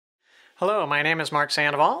Hello, my name is Mark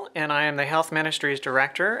Sandoval, and I am the Health Ministries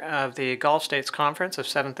Director of the Gulf States Conference of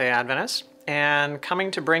Seventh-day Adventists, and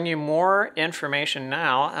coming to bring you more information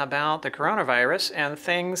now about the coronavirus and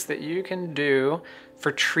things that you can do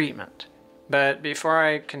for treatment. But before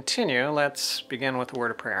I continue, let's begin with a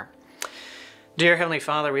word of prayer. Dear Heavenly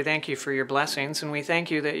Father, we thank you for your blessings, and we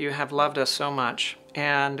thank you that you have loved us so much.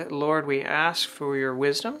 And Lord, we ask for your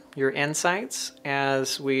wisdom, your insights,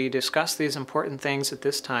 as we discuss these important things at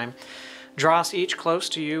this time. Draw us each close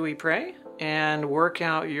to you, we pray, and work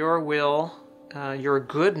out your will, your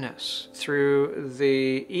goodness through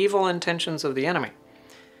the evil intentions of the enemy.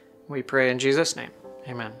 We pray in Jesus' name.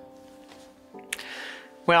 Amen.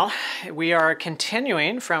 Well, we are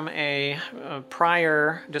continuing from a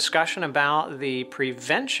prior discussion about the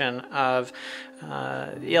prevention of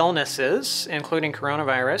illnesses, including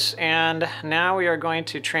coronavirus, and now we are going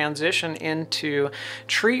to transition into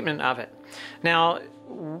treatment of it. Now,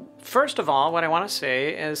 first of all, what I want to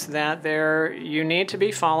say is that you need to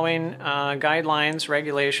be following guidelines,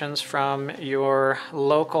 regulations from your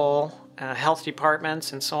local health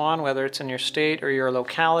departments and so on, whether it's in your state or your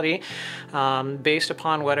locality, based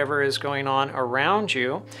upon whatever is going on around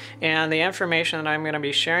you. And the information that I'm going to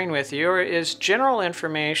be sharing with you is general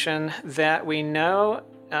information that we know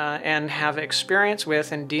and have experience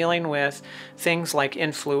with in dealing with things like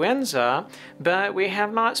influenza, but we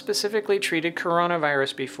have not specifically treated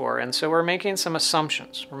coronavirus before. And so we're making some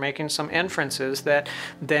assumptions. We're making some inferences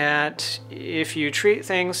that if you treat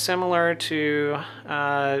things similar to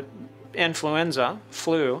influenza,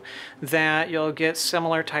 flu, that you'll get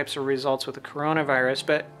similar types of results with the coronavirus,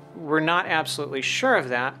 but we're not absolutely sure of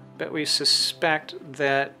that, but we suspect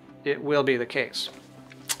that it will be the case.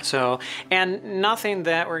 So, and nothing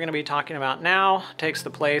that we're going to be talking about now takes the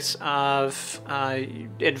place of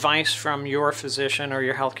advice from your physician or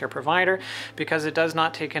your healthcare provider, because it does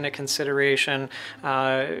not take into consideration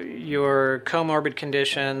your comorbid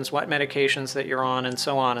conditions, what medications that you're on, and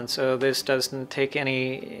so on. And so this doesn't take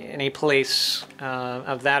any place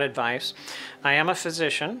of that advice. I am a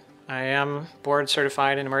physician. I am board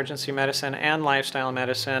certified in emergency medicine and lifestyle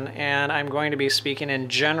medicine, and I'm going to be speaking in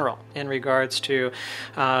general in regards to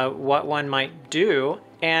what one might do,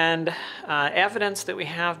 and evidence that we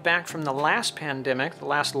have back from the last pandemic, the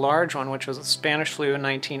last large one, which was the Spanish flu in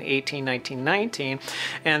 1918, 1919,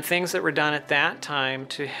 and things that were done at that time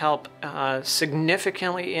to help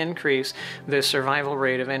significantly increase the survival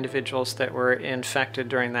rate of individuals that were infected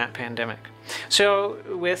during that pandemic. So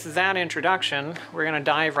with that introduction, we're going to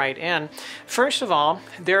dive right in. First of all,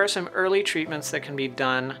 there are some early treatments that can be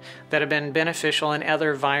done that have been beneficial in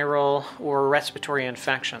other viral or respiratory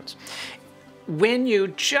infections. When you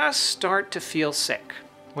just start to feel sick,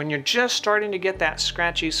 when you're just starting to get that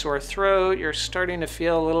scratchy sore throat, you're starting to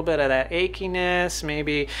feel a little bit of that achiness,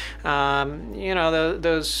 maybe, you know,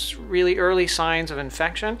 those really early signs of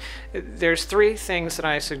infection, there's three things that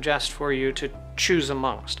I suggest for you to choose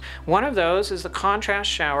amongst. One of those is the contrast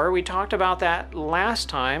shower. We talked about that last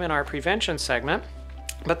time in our prevention segment,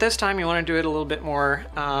 but this time you want to do it a little bit more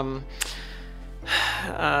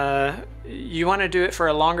you want to do it for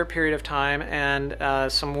a longer period of time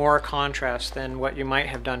and some more contrast than what you might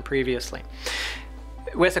have done previously.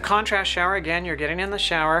 With a contrast shower, again, you're getting in the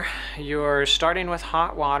shower, you're starting with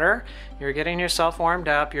hot water, you're getting yourself warmed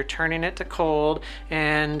up, you're turning it to cold,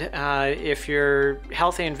 and if you're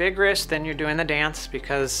healthy and vigorous, then you're doing the dance,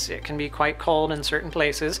 because it can be quite cold in certain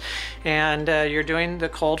places, and you're doing the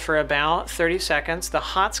cold for about 30 seconds. The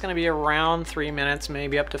hot's going to be around 3 minutes,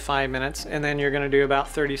 maybe up to 5 minutes, and then you're going to do about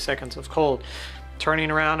 30 seconds of cold.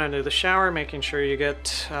 Turning around into the shower, making sure you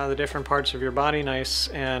get the different parts of your body nice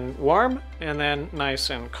and warm, and then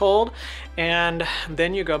nice and cold, and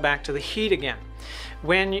then you go back to the heat again.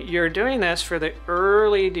 When you're doing this for the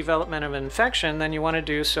early development of infection, then you want to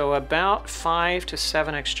do so about 5 to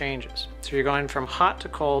 7 exchanges. So you're going from hot to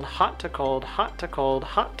cold, hot to cold, hot to cold,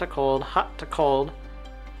 hot to cold, hot to cold,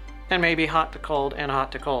 and maybe hot to cold and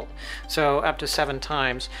hot to cold. So up to 7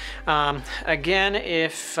 times. Again,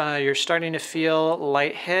 if you're starting to feel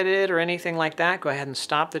lightheaded or anything like that, go ahead and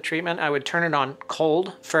stop the treatment. I would turn it on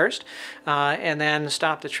cold first, and then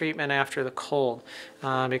stop the treatment after the cold,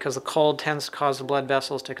 because the cold tends to cause the blood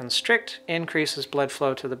vessels to constrict, increases blood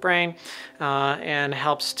flow to the brain, and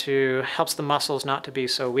helps the muscles not to be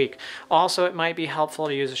so weak. Also, it might be helpful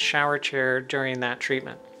to use a shower chair during that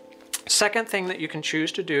treatment. Second thing that you can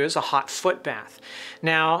choose to do is a hot foot bath.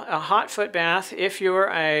 Now, a hot foot bath, if you're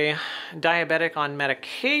a diabetic on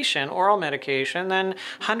medication, oral medication, then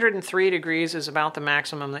 103 degrees is about the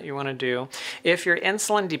maximum that you want to do. If you're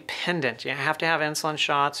insulin dependent, you have to have insulin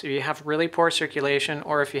shots, or you have really poor circulation,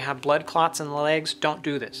 or if you have blood clots in the legs, don't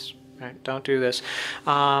do this. Right? Don't do this.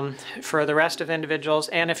 For the rest of individuals,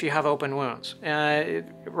 and if you have open wounds.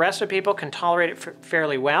 Rest of people can tolerate it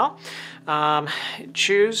fairly well.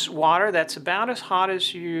 Choose water that's about as hot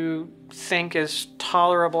as you think is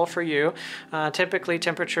tolerable for you. Typically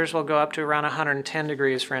temperatures will go up to around 110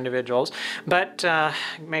 degrees for individuals, but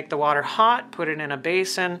make the water hot, put it in a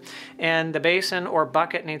basin, and the basin or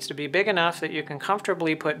bucket needs to be big enough that you can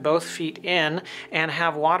comfortably put both feet in and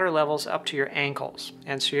have water levels up to your ankles.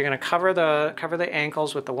 And so you're going to cover the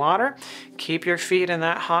ankles with the water, keep your feet in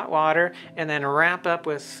that hot water, and then wrap up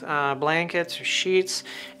with blankets or sheets,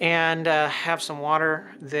 and have some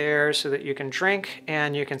water there so that you can drink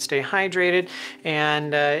and you can stay hydrated.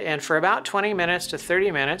 And for about 20 minutes to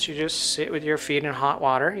 30 minutes, you just sit with your feet in hot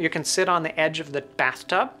water. You can sit on the edge of the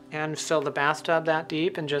bathtub and fill the bathtub that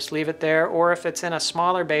deep and just leave it there. Or if it's in a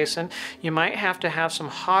smaller basin, you might have to have some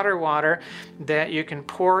hotter water that you can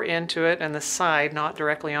pour into it on the side, not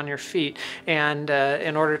directly on your feet, and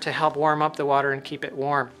in order to help warm up the water and keep it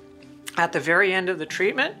warm. At the very end of the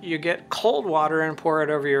treatment, you get cold water and pour it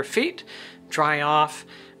over your feet, dry off,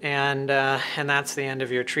 and that's the end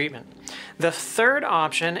of your treatment. The third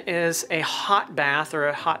option is a hot bath or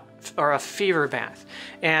a fever bath.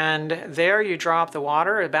 And there you drop the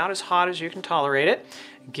water about as hot as you can tolerate it.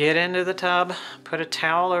 Get into the tub, put a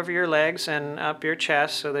towel over your legs and up your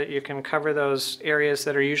chest so that you can cover those areas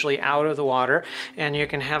that are usually out of the water, and you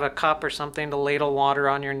can have a cup or something to ladle water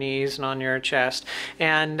on your knees and on your chest,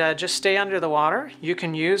 and just stay under the water. You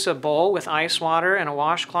can use a bowl with ice water and a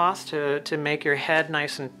washcloth to make your head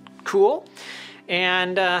nice and cool,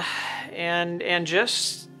 and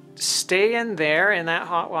just stay in there in that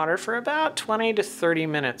hot water for about 20 to 30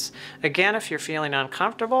 minutes. Again, if you're feeling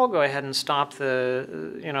uncomfortable, go ahead and stop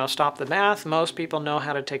the bath. Most people know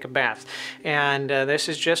how to take a bath. And this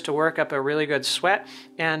is just to work up a really good sweat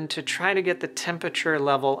and to try to get the temperature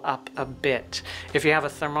level up a bit. If you have a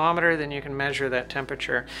thermometer, then you can measure that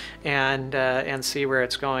temperature and see where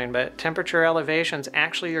it's going. But temperature elevations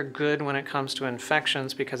actually are good when it comes to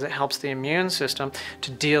infections because it helps the immune system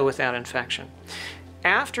to deal with that infection.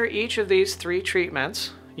 After each of these 3 treatments,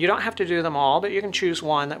 you don't have to do them all, but you can choose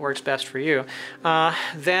one that works best for you.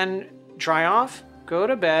 Then dry off, go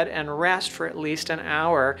to bed, and rest for at least an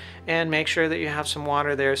hour, and make sure that you have some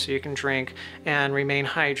water there so you can drink and remain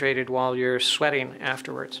hydrated while you're sweating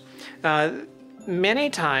afterwards. Many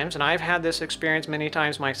times, and I've had this experience many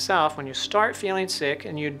times myself, when you start feeling sick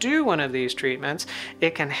and you do one of these treatments,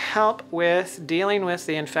 it can help with dealing with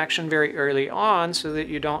the infection very early on so that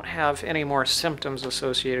you don't have any more symptoms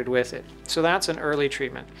associated with it. So that's an early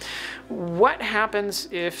treatment. What happens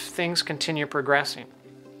if things continue progressing?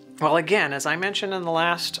 Well, again, as I mentioned in the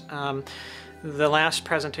last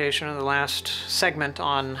presentation, or the last segment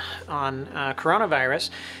on coronavirus,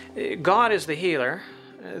 God is the healer.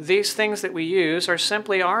 These things that we use are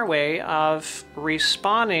simply our way of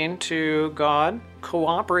responding to God,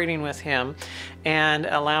 cooperating with Him, and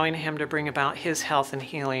allowing Him to bring about His health and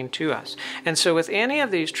healing to us. And so with any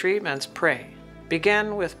of these treatments, pray.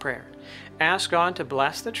 Begin with prayer. Ask God to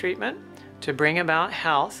bless the treatment, to bring about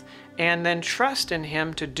health, and then trust in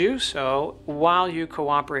Him to do so while you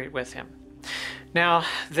cooperate with Him. Now,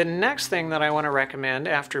 the next thing that I want to recommend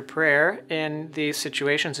after prayer in these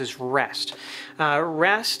situations is rest.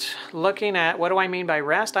 Rest, looking at, what do I mean by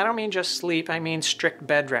rest? I don't mean just sleep, I mean strict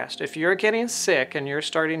bed rest. If you're getting sick and you're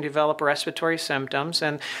starting to develop respiratory symptoms,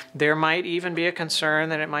 and there might even be a concern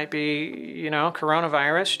that it might be,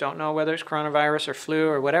 coronavirus, you don't know whether it's coronavirus or flu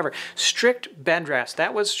or whatever, strict bed rest.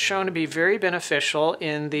 That was shown to be very beneficial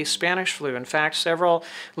in the Spanish flu. In fact, several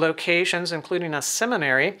locations, including a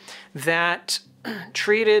seminary, that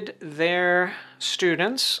treated their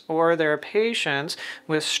students or their patients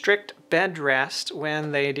with strict bed rest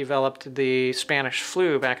when they developed the Spanish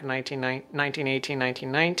flu back in 1918,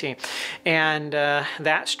 1919. And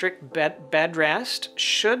that strict bed rest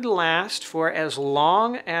should last for as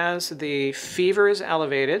long as the fever is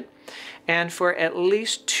elevated and for at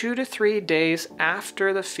least 2 to 3 days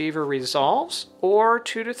after the fever resolves, or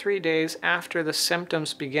 2 to 3 days after the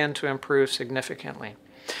symptoms begin to improve significantly.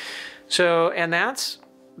 So, and that's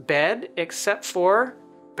bed, except for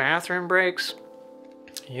bathroom breaks.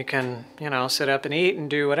 You can, sit up and eat and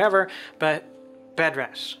do whatever, but bed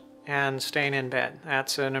rest and staying in bed.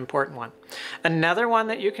 That's an important one. Another one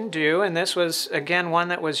that you can do, and this was, again, one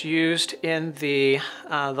that was used in the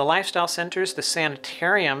lifestyle centers, the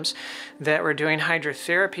sanitariums that were doing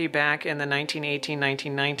hydrotherapy back in the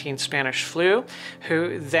 1918-1919 Spanish flu,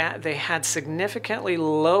 they had significantly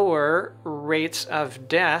lower rates of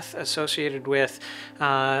death associated with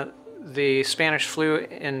the Spanish flu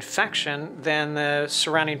infection than the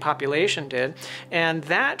surrounding population did. And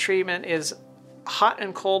that treatment is hot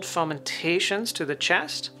and cold fomentations to the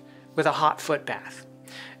chest with a hot foot bath.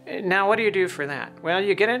 Now, what do you do for that? Well,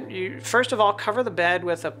 you get in, you first of all cover the bed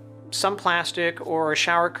with some plastic or a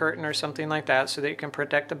shower curtain or something like that so that you can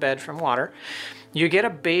protect the bed from water. You get a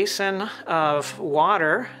basin of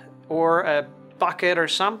water or a bucket or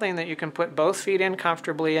something that you can put both feet in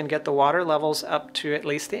comfortably and get the water levels up to at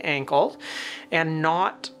least the ankle and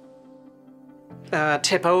not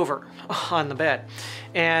tip over on the bed.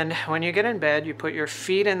 And when you get in bed, you put your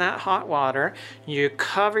feet in that hot water, you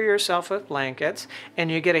cover yourself with blankets,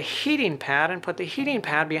 and you get a heating pad and put the heating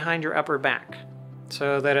pad behind your upper back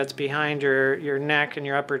so that it's behind your neck and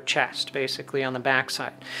your upper chest, basically on the back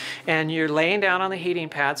side. And you're laying down on the heating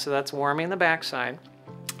pad, so that's warming the back side.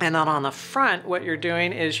 And then on the front, what you're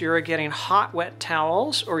doing is you're getting hot, wet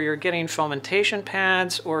towels, or you're getting fomentation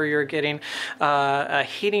pads, or you're getting a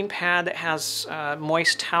heating pad that has a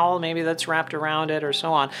moist towel maybe that's wrapped around it or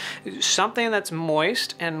so on. Something that's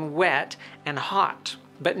moist and wet and hot,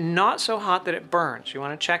 but not so hot that it burns. You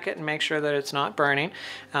want to check it and make sure that it's not burning.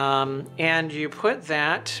 And you put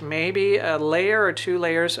that, maybe a layer or 2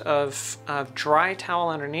 layers of dry towel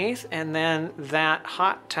underneath, and then that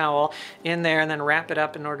hot towel in there, and then wrap it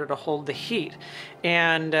up in order to hold the heat.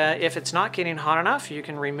 And if it's not getting hot enough, you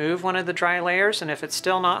can remove one of the dry layers, and if it's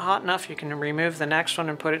still not hot enough, you can remove the next one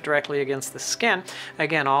and put it directly against the skin.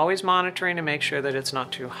 Again, always monitoring to make sure that it's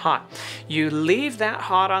not too hot. You leave that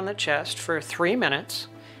hot on the chest for 3 minutes,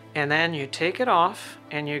 and then you take it off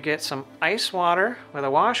and you get some ice water with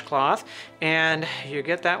a washcloth, and you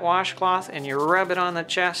get that washcloth and you rub it on the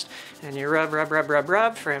chest, and you rub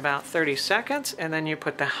for about 30 seconds, and then you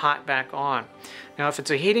put the hot back on. Now, if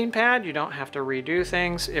it's a heating pad, you don't have to redo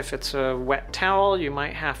things. If it's a wet towel, you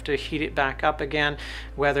might have to heat it back up again,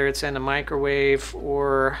 whether it's in a microwave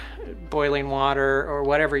or boiling water or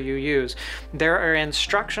whatever you use. There are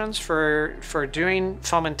instructions for doing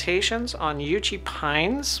fomentations on Uchee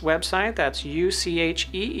Pines website. That's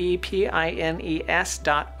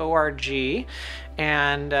UCHEEPINES.org.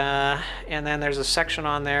 And then there's a section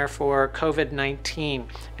on there for COVID-19,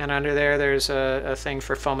 and under there's a thing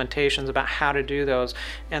for fomentations about how to do those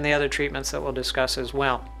and the other treatments that we'll discuss as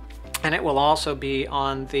well. And it will also be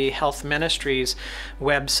on the Health Ministries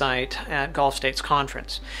website at Gulf States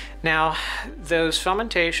Conference. Now, those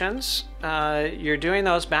fomentations, you're doing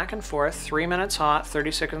those back and forth, 3 minutes hot, 30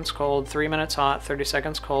 seconds cold, 3 minutes hot, 30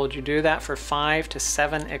 seconds cold. You do that for 5 to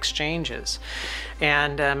 7 exchanges.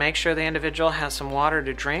 And make sure the individual has some water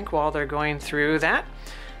to drink while they're going through that.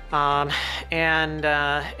 And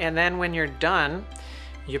then when you're done,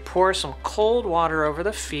 you pour some cold water over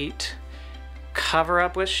the feet, cover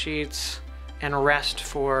up with sheets, and rest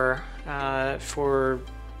for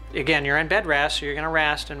again, you're in bed rest, so you're going to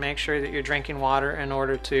rest and make sure that you're drinking water in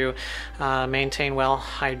order to maintain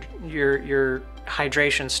your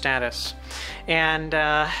hydration status. And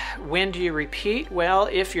when do you repeat? Well,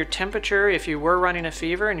 if you were running a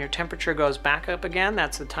fever and your temperature goes back up again,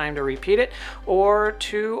 that's the time to repeat it, or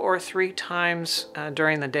 2 or 3 times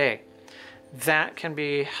during the day. That can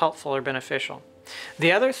be helpful or beneficial.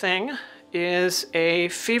 The other thing is a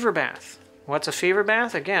fever bath. What's a fever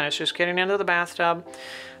bath? Again, it's just getting into the bathtub.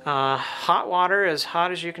 Hot water, as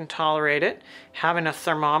hot as you can tolerate it. Having a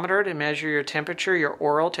thermometer to measure your temperature, your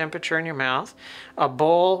oral temperature in your mouth. A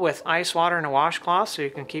bowl with ice water and a washcloth so you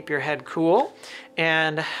can keep your head cool.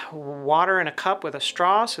 And water in a cup with a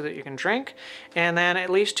straw so that you can drink. And then at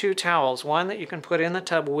least 2 towels. One that you can put in the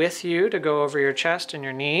tub with you to go over your chest and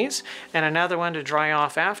your knees, and another one to dry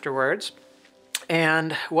off afterwards.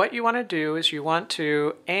 And what you want to do is you want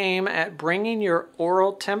to aim at bringing your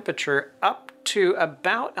oral temperature up to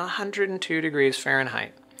about 102 degrees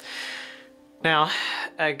Fahrenheit. Now,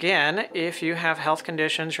 again, if you have health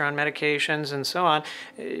conditions, you're on medications and so on,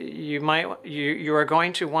 you are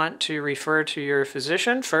going to want to refer to your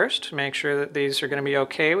physician first to make sure that these are going to be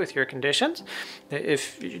okay with your conditions.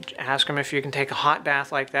 If you ask them if you can take a hot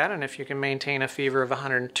bath like that and if you can maintain a fever of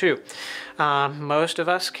 102. Most of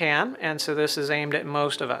us can, and so this is aimed at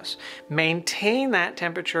most of us. Maintain that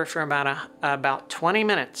temperature for about 20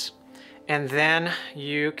 minutes. And then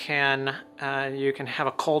you can have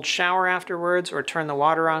a cold shower afterwards, or turn the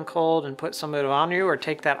water on cold and put some of it on you, or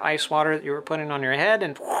take that ice water that you were putting on your head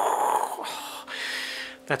and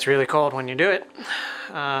that's really cold when you do it.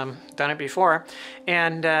 Done it before.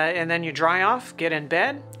 And then you dry off, get in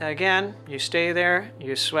bed. Again, you stay there,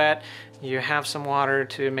 you sweat. you have some water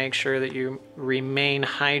to make sure that you remain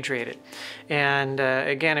hydrated. And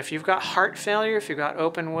again, if you've got heart failure, if you've got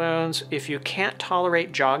open wounds, if you can't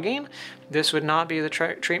tolerate jogging, this would not be the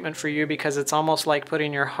treatment for you, because it's almost like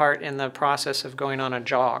putting your heart in the process of going on a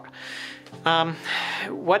jog.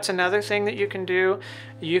 What's another thing that you can do?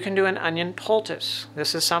 You can do an onion poultice.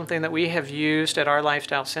 This is something that we have used at our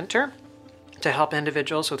lifestyle center to help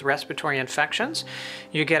individuals with respiratory infections.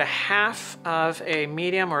 You get a half of a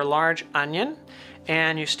medium or large onion,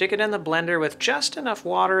 and you stick it in the blender with just enough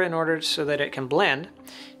water in order so that it can blend.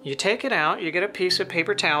 You take it out, you get a piece of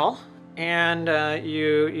paper towel, and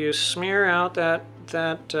you smear out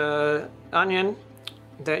that onion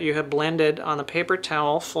that you have blended on the paper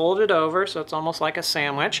towel, fold it over so it's almost like a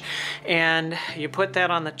sandwich, and you put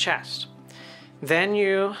that on the chest. Then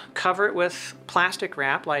you cover it with plastic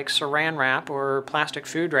wrap, like saran wrap or plastic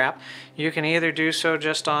food wrap. You can either do so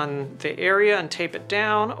just on the area and tape it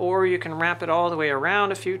down, or you can wrap it all the way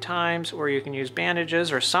around a few times, or you can use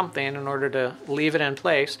bandages or something in order to leave it in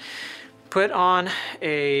place. Put on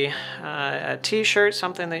a t-shirt,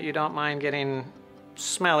 something that you don't mind getting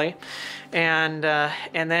smelly, and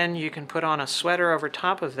then you can put on a sweater over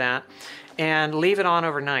top of that and leave it on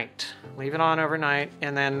overnight. Leave it on overnight,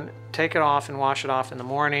 and then take it off and wash it off in the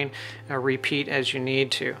morning, and repeat as you need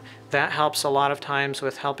to. That helps a lot of times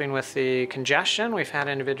with helping with the congestion. We've had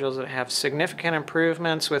individuals that have significant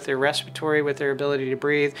improvements with their respiratory, with their ability to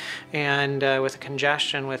breathe, and with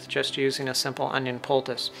congestion with just using a simple onion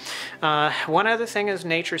poultice. One other thing is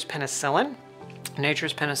nature's penicillin.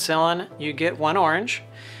 Nature's penicillin, you get 1 orange,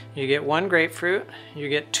 you get 1 grapefruit, you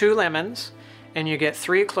get 2 lemons, and you get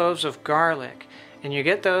 3 cloves of garlic. And you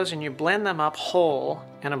get those and you blend them up whole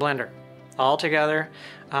in a blender all together.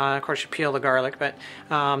 Of course, you peel the garlic, but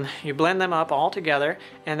you blend them up all together,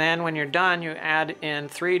 and then when you're done, you add in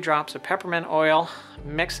 3 drops of peppermint oil,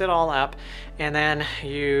 mix it all up, and then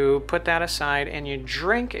you put that aside and you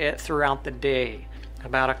drink it throughout the day.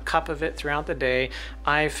 About a cup of it throughout the day.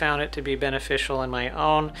 I found it to be beneficial in my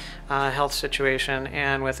own health situation,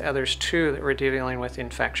 and with others too that were dealing with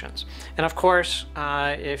infections. And of course,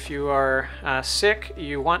 if you are sick,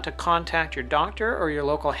 you want to contact your doctor or your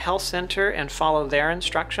local health center and follow their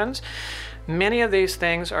instructions. Many of these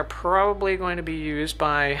things are probably going to be used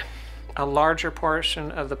by a larger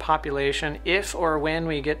portion of the population if or when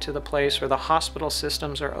we get to the place where the hospital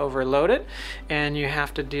systems are overloaded and you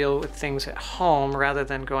have to deal with things at home rather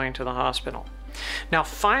than going to the hospital. Now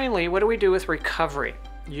finally, what do we do with recovery?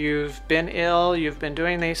 You've been ill, you've been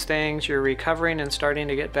doing these things, you're recovering and starting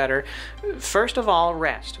to get better. First of all,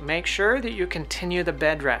 rest. Make sure that you continue the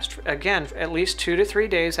bed rest. Again, at least 2 to 3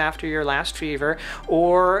 days after your last fever,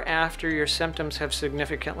 or after your symptoms have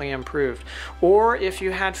significantly improved. Or if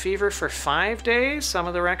you had fever for 5 days, some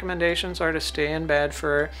of the recommendations are to stay in bed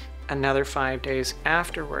for another 5 days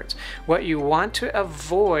afterwards. What you want to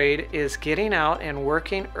avoid is getting out and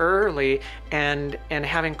working early and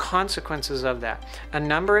having consequences of that. A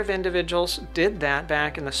number of individuals did that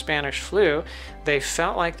back in the Spanish flu. They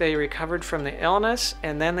felt like they recovered from the illness,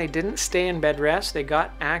 and then they didn't stay in bed rest. They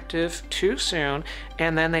got active too soon,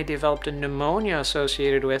 and then they developed a pneumonia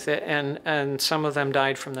associated with it, and some of them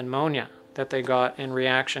died from the pneumonia that they got in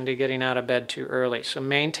reaction to getting out of bed too early. So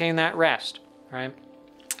maintain that rest, right?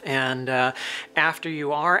 And after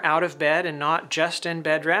you are out of bed and not just in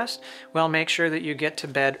bed rest, well, make sure that you get to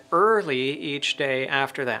bed early each day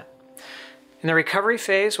after that. In the recovery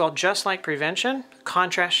phase, well, just like prevention,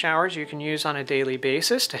 contrast showers you can use on a daily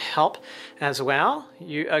basis to help as well.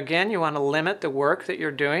 Again, you want to limit the work that you're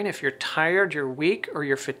doing. If you're tired, you're weak, or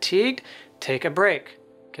you're fatigued, take a break,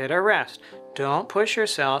 get a rest. Don't push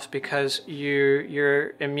yourself, because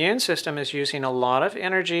your immune system is using a lot of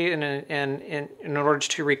energy in order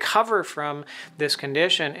to recover from this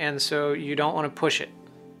condition, and so you don't want to push it,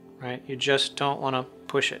 right? You just don't want to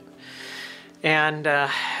push it. And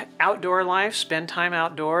outdoor life, spend time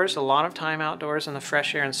outdoors, a lot of time outdoors in the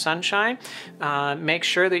fresh air and sunshine. Make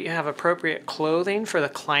sure that you have appropriate clothing for the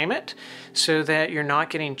climate so that you're not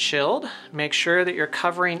getting chilled. Make sure that you're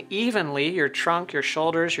covering evenly your trunk, your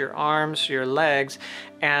shoulders, your arms, your legs,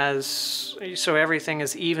 so everything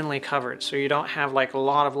is evenly covered. So you don't have like a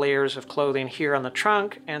lot of layers of clothing here on the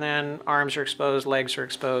trunk, and then arms are exposed, legs are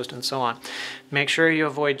exposed, and so on. Make sure you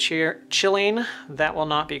avoid chilling. That will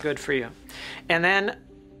not be good for you. And then,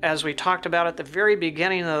 as we talked about at the very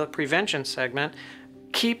beginning of the prevention segment,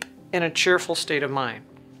 keep in a cheerful state of mind.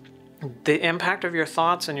 The impact of your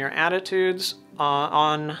thoughts and your attitudes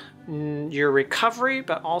on your recovery,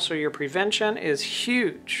 but also your prevention is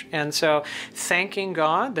huge. And so thanking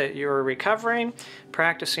God that you're recovering,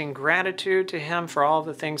 practicing gratitude to Him for all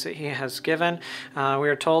the things that He has given. We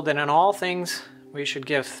are told that in all things we should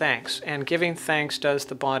give thanks, and giving thanks does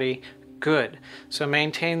the body good. So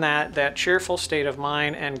maintain that cheerful state of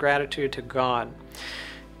mind and gratitude to God.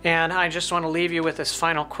 And I just want to leave you with this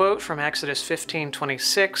final quote from Exodus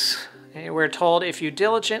 15:26. We're told, if you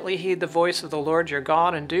diligently heed the voice of the Lord your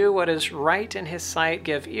God and do what is right in His sight,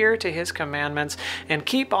 give ear to His commandments, and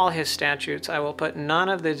keep all His statutes, I will put none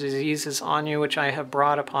of the diseases on you which I have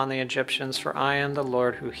brought upon the Egyptians, for I am the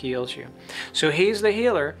Lord who heals you. So He's the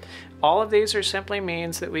healer. All of these are simply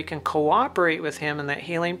means that we can cooperate with Him in that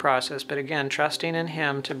healing process, but again, trusting in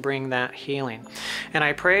Him to bring that healing. And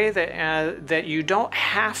I pray that, that you don't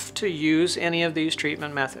have to use any of these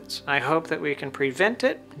treatment methods. I hope that we can prevent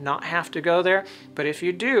it, not have to go there, but if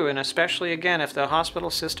you do, and especially again, if the hospital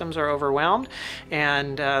systems are overwhelmed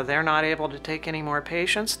and they're not able to take any more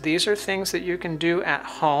patients, these are things that you can do at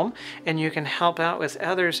home, and you can help out with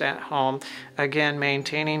others at home, again,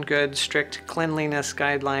 maintaining good, strict cleanliness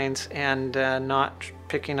guidelines and not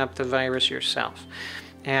picking up the virus yourself.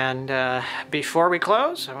 And before we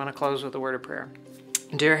close, I want to close with a word of prayer.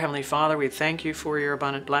 Dear Heavenly Father, we thank you for your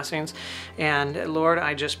abundant blessings. And Lord,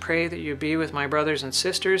 I just pray that you be with my brothers and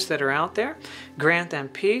sisters that are out there. Grant them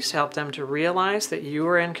peace. Help them to realize that you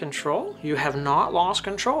are in control. You have not lost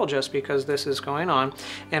control just because this is going on.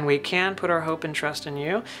 And we can put our hope and trust in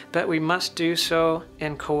you, but we must do so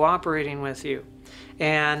in cooperating with you.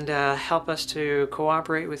 And help us to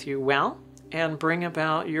cooperate with you well and bring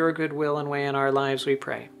about your goodwill and way in our lives, we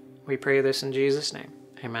pray. We pray this in Jesus' name.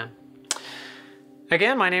 Amen.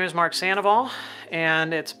 Again, my name is Mark Sandoval,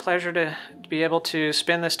 and it's a pleasure to be able to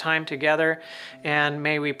spend this time together, and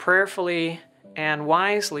may we prayerfully and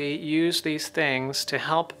wisely use these things to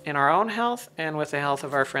help in our own health and with the health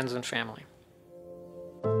of our friends and family.